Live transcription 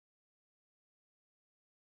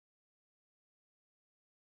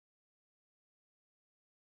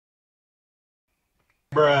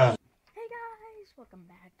Bruh. Hey guys, welcome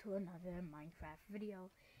back to another Minecraft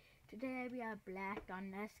video. Today we are black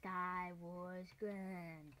on the Sky Wars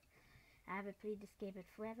Grand. I haven't played this game in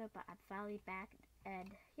forever, but I'm finally back, and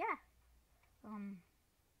yeah. So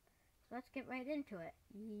let's get right into it.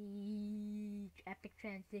 Epic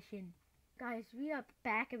transition. Guys, we are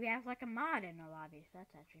back and we have like a mod in the lobby, so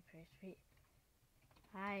that's actually pretty sweet.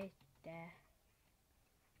 Hi there.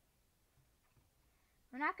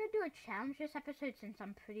 We're not gonna do a challenge this episode since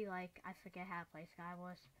I'm pretty like, I forget how to play Sky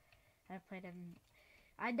Wars. I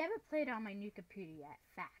never played on my new computer yet,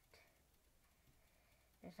 fact.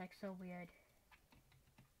 It's like so weird.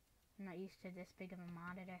 I'm not used to this big of a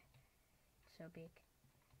monitor. It's so big.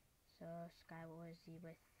 So Sky Wars Z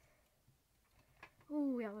with,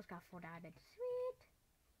 ooh, we almost got 4 diamonds, sweet.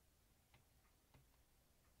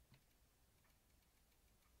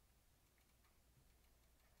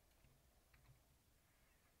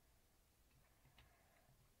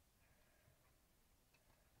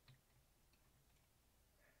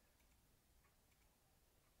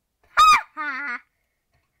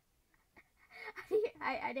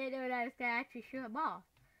 I didn't know that I was gonna actually shoot them all.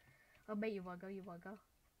 Oh, but you wanna go, you wanna go.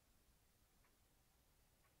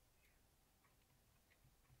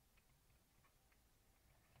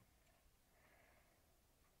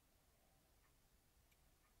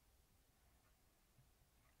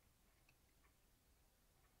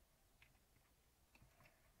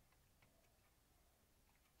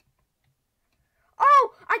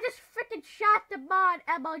 Oh, I just freaking shot the mod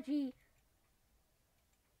emoji.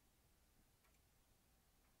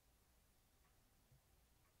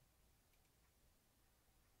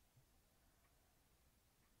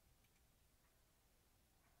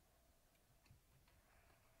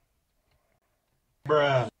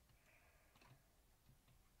 Bruh.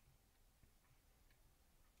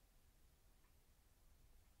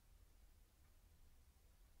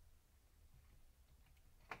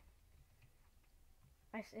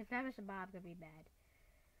 If that was a mob, I'm gonna be mad.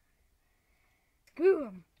 Screw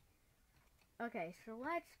 'em. Okay, so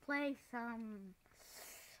let's play some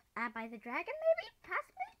by the Dragon, maybe?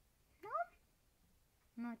 Possibly?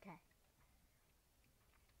 No? Okay.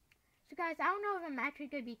 So guys, I don't know if I'm actually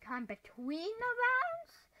going to become between the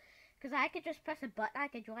rounds, because I could just press a button, I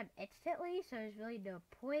could join instantly, so there's really no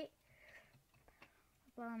point.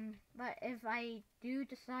 But if I do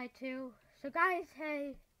decide to, so guys,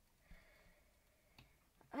 hey,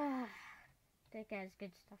 I think it has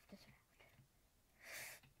good stuff this round.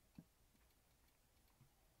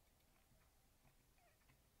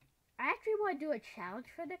 I actually want to do a challenge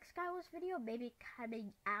for next Sky Wars video, maybe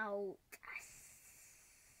coming out.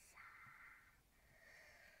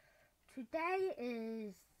 Today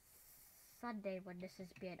is Sunday when this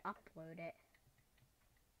is being uploaded.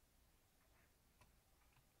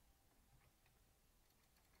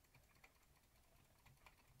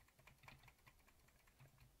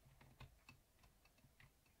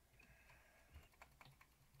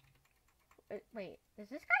 Wait, does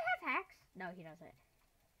this guy have hacks? No, he doesn't.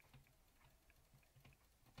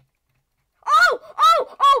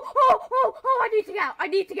 Oh, I need to get out. I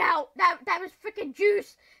need to get out. That was freaking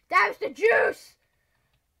juice. That was the juice.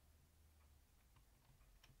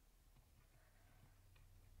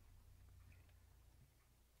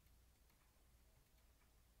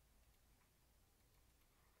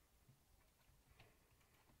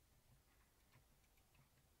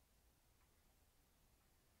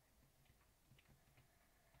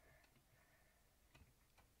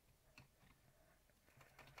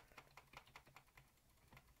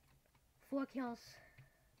 Four kills.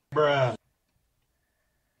 Bruh.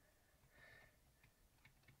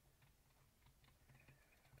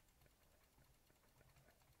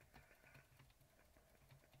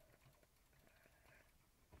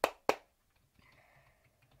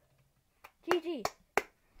 GG.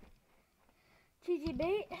 GG,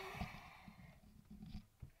 mate.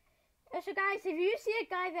 So guys, if you see a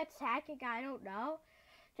guy that's hacking, I don't know,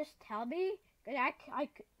 just tell me. I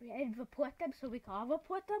can report them so we can all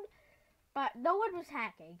report them. But no one was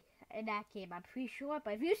hacking in that game, I'm pretty sure.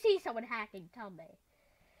 But if you see someone hacking, tell me.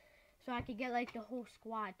 So I can get like the whole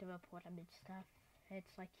squad to report him and stuff.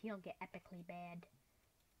 It's like he'll get epically banned.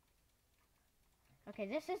 Okay,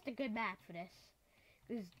 this is the good map for this.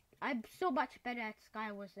 Because I'm so much better at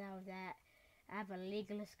Sky Wars now that I have a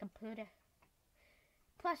legalist computer.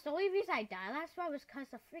 Plus, the only reason I died last round was because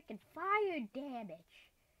of freaking fire damage.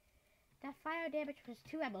 That fire damage was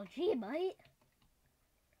 2 MLG, mate.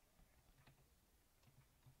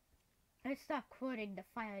 Let's stop quoting the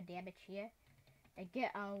fire damage here and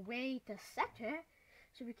get our way to center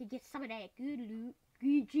so we can get some of that good loot,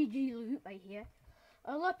 good GG loot right here.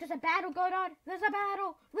 Oh look, there's a battle going on. There's a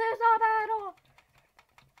battle. There's a battle.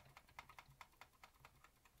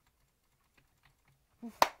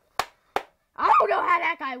 I don't know how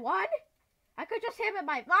that guy won. I could just hit him in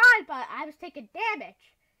my mind, but I was taking damage.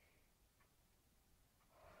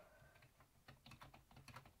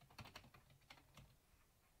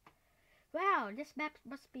 Wow, this map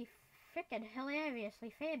must be freaking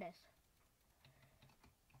hilariously famous.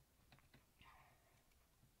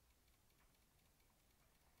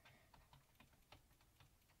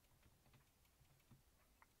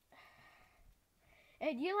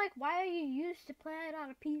 And you're like, why are you used to playing on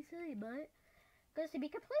a PC, but? Because to be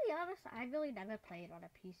completely honest, I really never played on a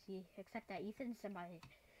PC, except at Ethan's and my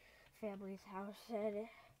family's house. And if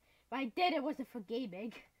I did, it wasn't for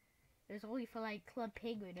gaming. It was only for like Club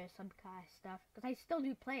Penguin or some kind of stuff. Because I still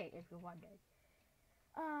do play it, if you're wondering.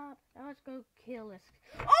 Now let's go kill this.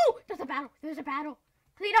 Oh! There's a battle! There's a battle!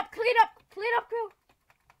 Clean up! Clean up! Clean up, crew!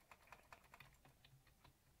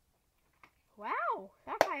 Wow!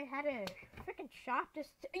 That guy had a freaking sharpness.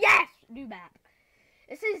 Yes! New map.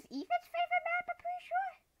 This is Ethan's favorite map, I'm pretty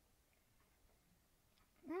sure.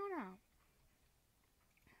 I don't know.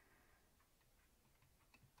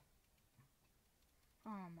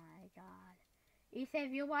 Oh my god. Ethan,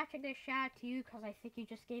 if you're watching this, shout out to you, because I think you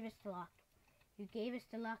just gave us the luck. You gave us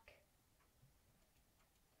the luck.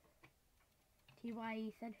 TY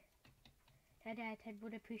Ethan. Ted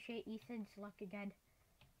would appreciate Ethan's luck again.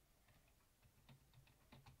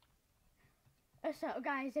 So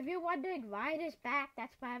guys, if you're wondering why it is back,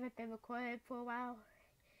 that's why I haven't been recording for a while.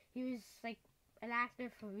 He was like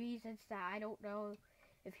inactive for reasons that I don't know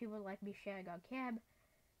if he would like me sharing on cam.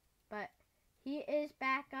 But he is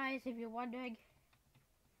back, guys, if you're wondering.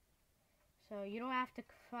 So you don't have to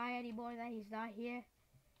cry anymore that he's not here.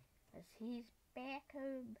 Because he's back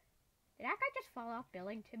home. Did that guy just fall off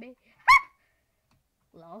building to me?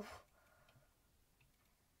 Lol.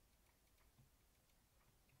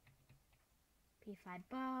 P5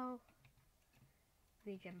 bow.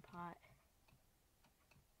 Region pot.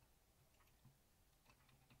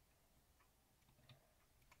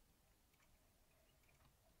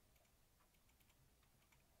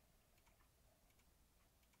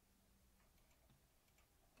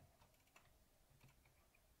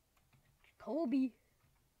 Kobe.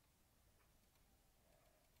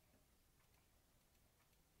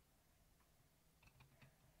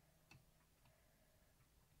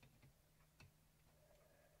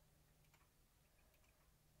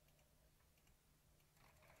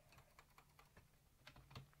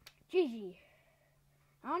 GG.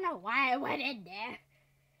 I don't know why I went in there.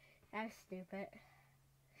 That was stupid.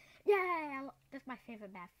 Yeah, that's my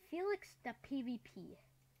favorite map. Felix the PvP.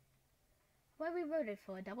 What are we voted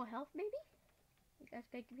for? Double health, maybe? You guys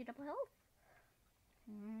gonna give me double health?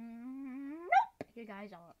 Nope! You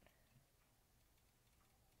guys aren't.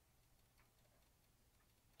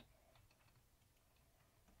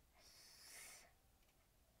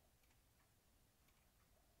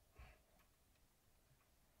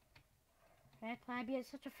 That's why I'm being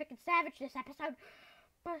such a freaking savage this episode.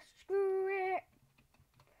 But screw it.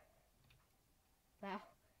 Well,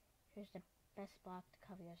 here's the best block to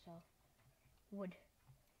cover yourself. Wood.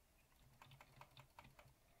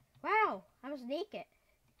 Wow, I was naked.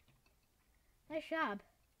 Nice job.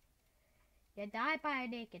 You died by a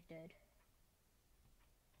naked dude.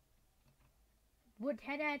 Would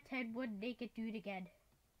 10 out of 10 would naked dude again.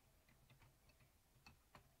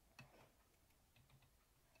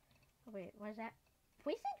 Oh wait, what is that?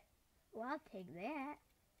 Poison? Well, I'll take that.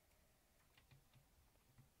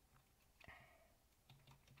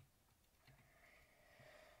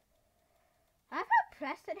 I've heard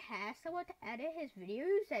Preston has someone to edit his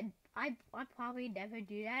videos, and I'd probably never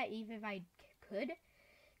do that, even if I could.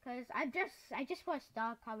 Cause I just want to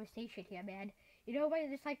start a conversation here, man. You know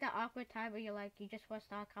when it's like that awkward time where you're like, you just want to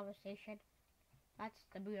start a conversation? That's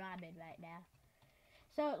the mood I'm in right now.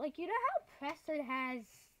 So, like, you know how Preston has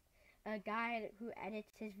a guy who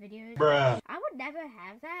edits his videos? Bruh. I would never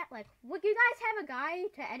have that. Like, would you guys have a guy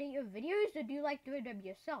to edit your videos, or do you like doing them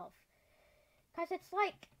yourself? Cause it's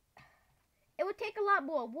like, it would take a lot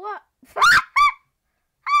more work.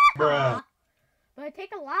 Bruh. But it'd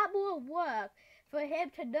take a lot more work for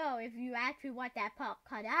him to know if you actually want that part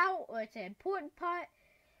cut out, or it's an important part.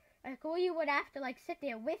 Like, or you would have to, like, sit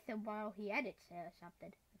there with him while he edits it or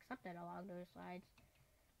something. Like, something along those lines.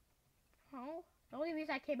 Oh, the only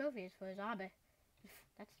reason I came over here is for a zombie.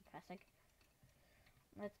 That's depressing.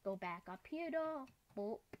 Let's go back up here, though.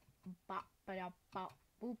 Boop, bop, ba-da, bop,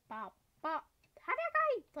 boop, bop, bop. How did that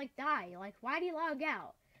guy, like, die? Like, why did he log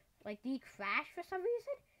out? Like, did he crash for some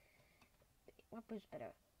reason? What was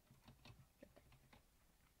better?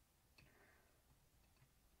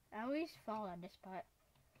 I always fall on this part.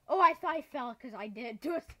 Oh, I thought I fell because I didn't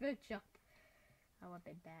do a spin jump. I would have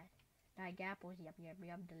been bad. Nine apples, yum, yum,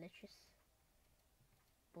 yum, delicious.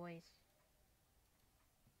 Boys.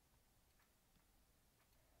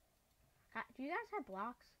 Do you guys have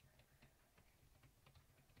blocks?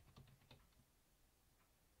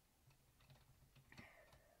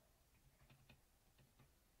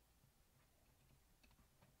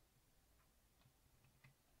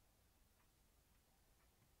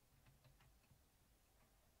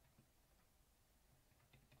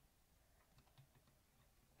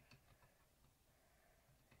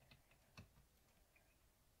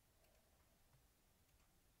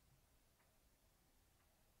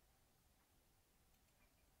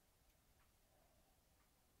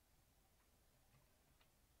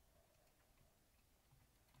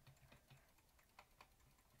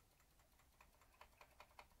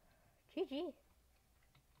 GG.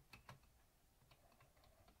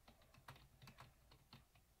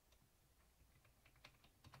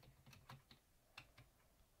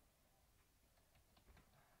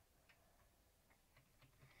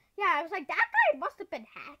 Yeah, I was like, that guy must have been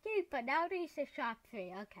hacking, but now he says shot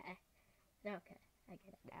 3. Okay. Okay, I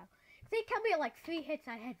get it now. If they killed me at like 3 hits,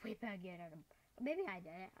 I had way better get at him. Maybe I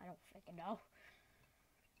didn't. I don't freaking know.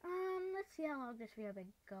 Let's see how long this video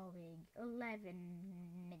been going. 11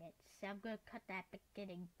 minutes. I'm gonna cut that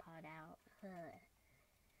beginning part out.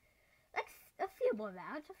 Like a few more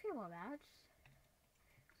rounds. So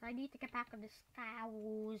I need to get back on the Sky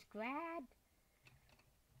Wars grad.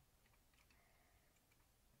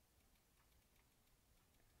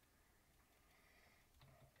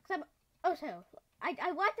 Also,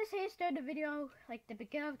 I want to say this during the video, like the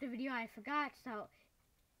beginning of the video, I forgot, so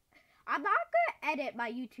I'm not gonna edit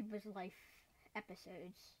my YouTuber's life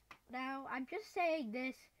episodes. No, I'm just saying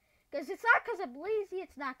this because it's not because I'm lazy,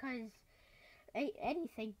 it's not because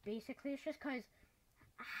anything, basically. It's just because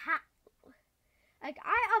like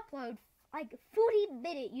I upload like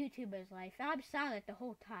 40-minute YouTuber's life and I'm silent the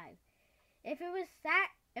whole time. If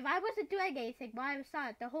I wasn't doing anything while I was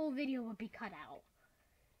silent, the whole video would be cut out.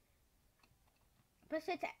 But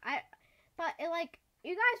like,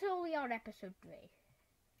 you guys are only on episode 3.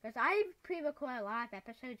 Because I pre-record a lot of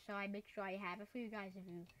episodes, so I make sure I have it for you guys if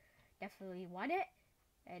you definitely want it.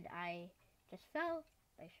 And I just fell.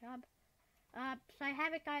 Nice job. So I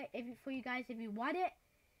have it, guys, for you guys if you want it.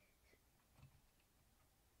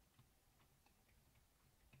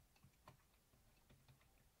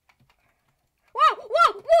 Whoa!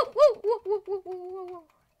 Whoa! Whoa! Whoa! Whoa! Whoa! Whoa! Whoa! Whoa!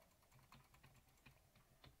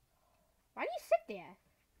 Why do you sit there?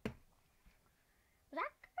 Was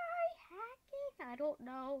that guy hacking? I don't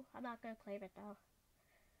know. I'm not gonna claim it though.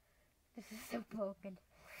 This is so broken.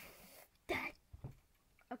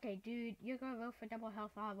 Okay, dude, you're gonna vote for double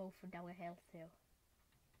health. I'll vote for double health too.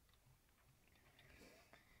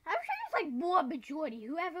 I'm sure it's like more majority.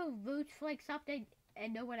 Whoever votes for like something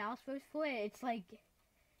and no one else votes for it, it's like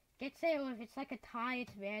gets it. Or if it's like a tie,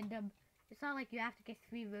 it's random. It's not like you have to get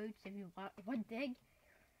 3 votes if you want one thing.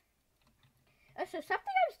 So something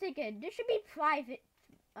I was thinking, there should be private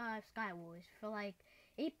Sky Wars for like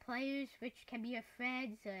 8 players, which can be your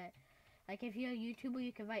friends. Like if you're a YouTuber,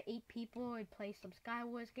 you can invite 8 people and play some Sky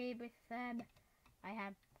Wars game with them. I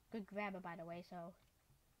have good grammar, by the way, so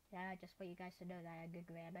yeah, just for you guys to know that I have good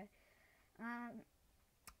grammar.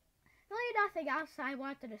 Really nothing else I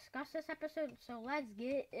want to discuss this episode, so let's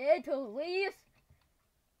get into this.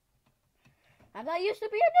 I'm not used to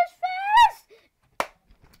being this fast!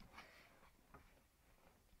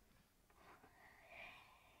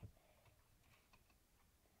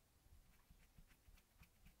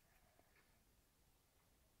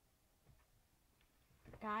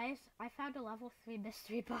 Guys, I found a level 3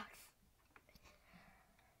 mystery box.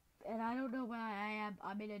 And I don't know where I am.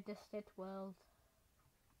 I'm in a distant world.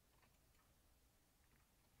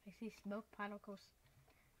 I see smoke particles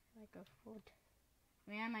like a foot.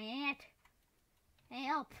 Where am I at?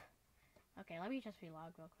 Help! Okay, let me just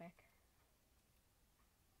relog real quick.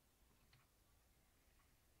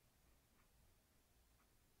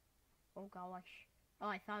 Oh gosh. Oh,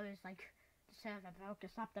 I thought it was like the server broke or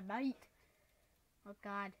something, mate. Oh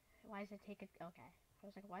god, why is it taking... Okay. I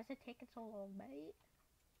was like, why is it taking so long, mate?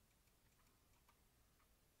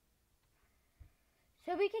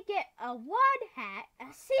 So we could get a 1 hat,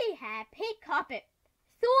 a C hat, pink carpet,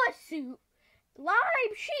 Thor suit,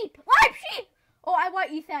 lime sheep! Lime sheep! Oh, I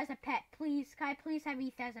want Ethan as a pet, please. Can I please have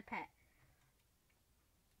Ethan as a pet?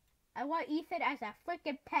 I want Ethan as a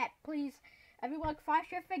freaking pet, please. Everyone, cross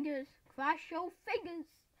your fingers. Cross your fingers.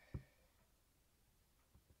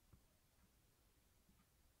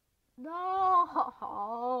 No,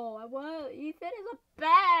 I want Ethan as a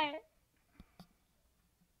pet.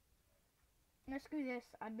 do this,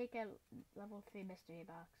 I'd make a level 3 mystery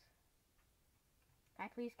box. Can I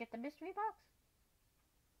please get the mystery box?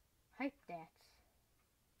 Hype that.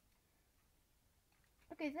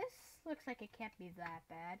 Okay, this looks like it can't be that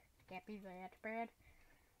bad. Can't be that bad.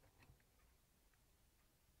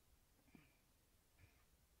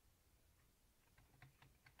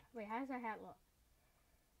 Wait, how does that hat look?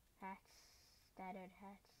 Hats. Standard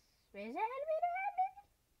hats. Wait, is that animated hat, maybe?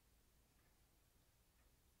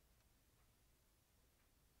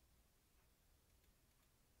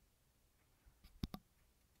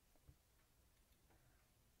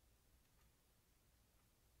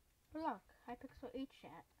 Look, Hypixel 8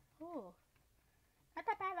 chat. Oh. Not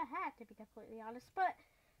that bad of a hat, to be completely honest, but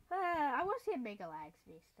I want to see a Mega Lag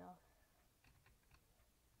space still.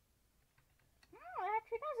 Oh, it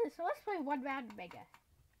actually does it. So let's play one round of Mega.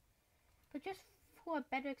 But just for a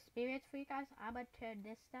better experience for you guys, I'm going to turn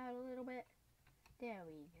this down a little bit. There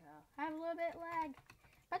we go. Have a little bit of lag.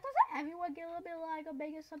 But doesn't everyone get a little bit of lag on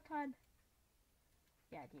Mega sometime?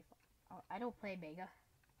 Yeah, default. Oh, I don't play Mega.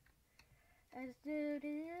 Let's do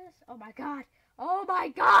this. Oh my god. Oh my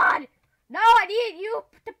god! No, I need you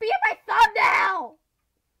to be in my thumbnail!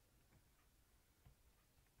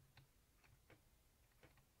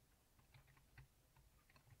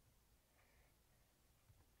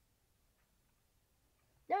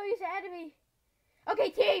 No, he's an enemy. Okay,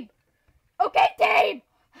 team! Okay, team!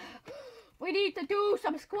 We need to do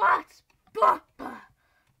some squats! Papa!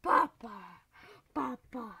 Papa!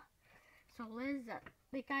 Papa! So, Liz,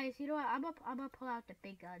 wait, guys, you know what? I'm gonna pull out the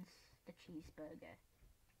big guns. The cheeseburger.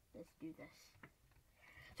 Let's do this.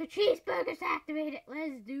 So, cheeseburger's activated.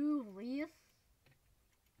 Let's do this.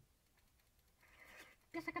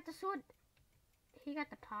 Guess I got the sword. He got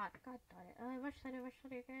the pot. God darn it. Rush center,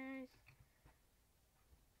 guys.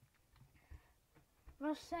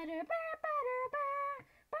 Rush center.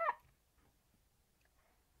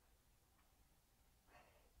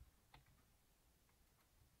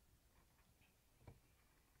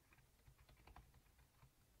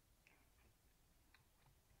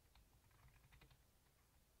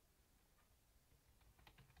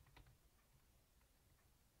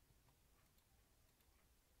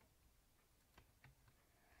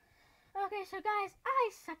 Okay, so guys,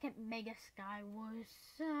 I suck at Mega Sky Wars,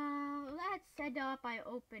 so let's end up by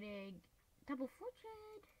opening Double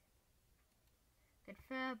Fortune.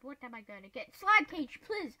 Confirm, what am I gonna get? Slime Cage,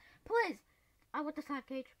 please, please! I want the Slime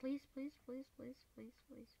Cage, please, please, please, please, please,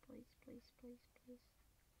 please, please, please, please, please.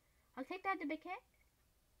 I'll take that to big hit.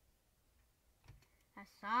 That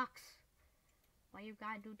sucks. Why you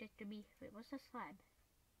gotta do this to me? Wait, what's the slime?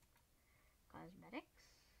 Cosmetics?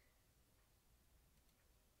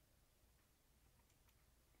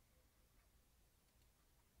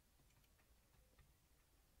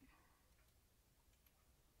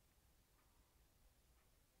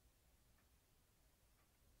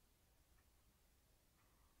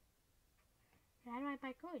 How do I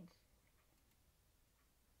buy coins?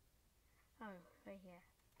 Oh, right here.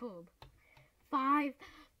 Boom. 5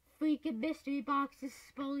 freaking mystery boxes.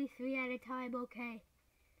 Only 3 at a time, okay.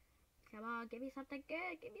 Come on, give me something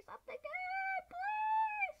good. Give me something good,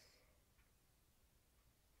 please.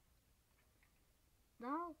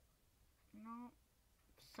 No. No.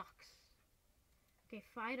 Sucks. Okay,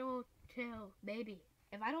 final 2. Maybe.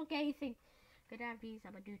 If I don't get anything good out of these,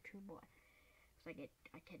 I'm gonna do 2 more. So I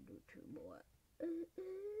can do 2 more.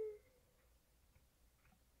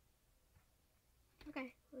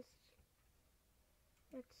 Okay,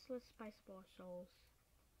 let's buy some more souls.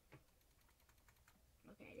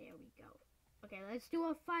 Okay, there we go. Okay, let's do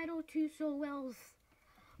a final 2 soul wells.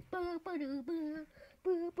 I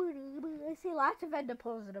see lots of ender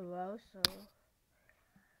pearls in a row, so.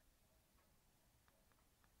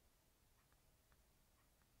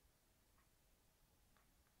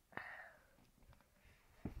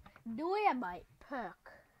 Dynamite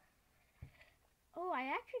perk. Oh, I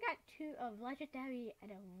actually got 2 of legendary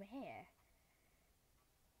and a rare.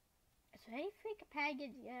 Is there any free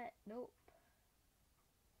companions yet? Nope.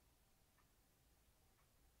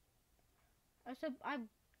 Also, I'm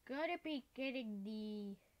gonna be getting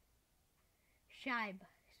the Shime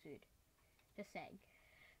soon. Just saying.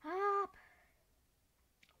 Up.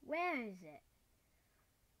 Where is it?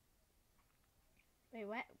 Wait,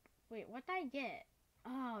 what? Wait, what did I get?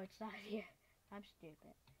 Oh, it's not here. I'm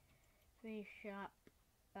stupid. Free shop.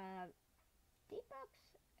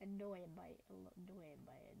 Debuffs. Annoying bite.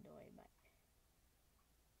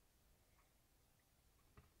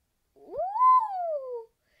 Ooh!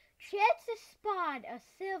 Chance to spawn a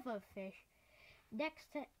silverfish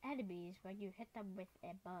next to enemies when you hit them with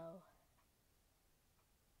a bow.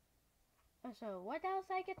 A episode. What else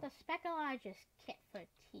I get? The Specologist kit for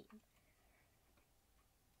team.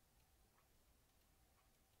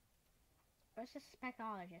 Where's the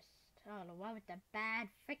Specologist? Oh, the one with the bad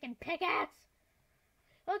freaking pickaxe!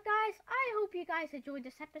 Look, guys, I hope you guys enjoyed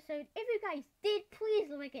this episode. If you guys did, please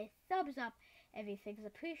leave a thumbs up. Everything's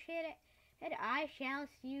appreciated. And I shall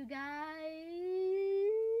see you guys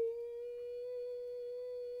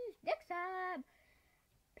next time.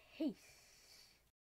 Peace.